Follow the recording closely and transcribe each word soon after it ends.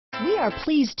We are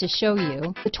pleased to show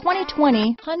you the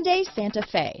 2020 Hyundai Santa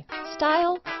Fe.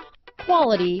 Style,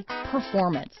 quality,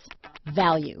 performance,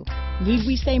 value. Need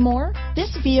we say more?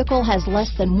 This vehicle has less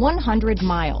than 100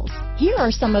 miles. Here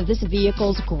are some of this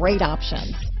vehicle's great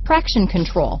options: traction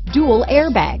control, dual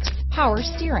airbags, power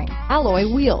steering,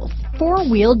 alloy wheels,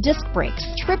 four-wheel disc brakes,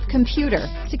 trip computer,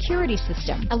 security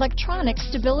system, electronic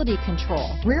stability control,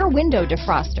 rear window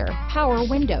defroster, power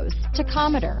windows,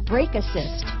 tachometer, brake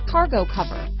assist, cargo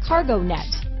cover, cargo net,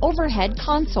 overhead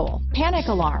console, panic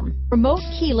alarm, remote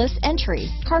keyless entry,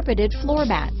 carpeted floor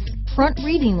mats, front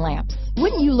reading lamps.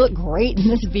 Wouldn't you look great in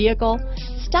this vehicle?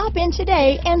 Stop in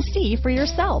today and see for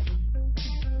yourself.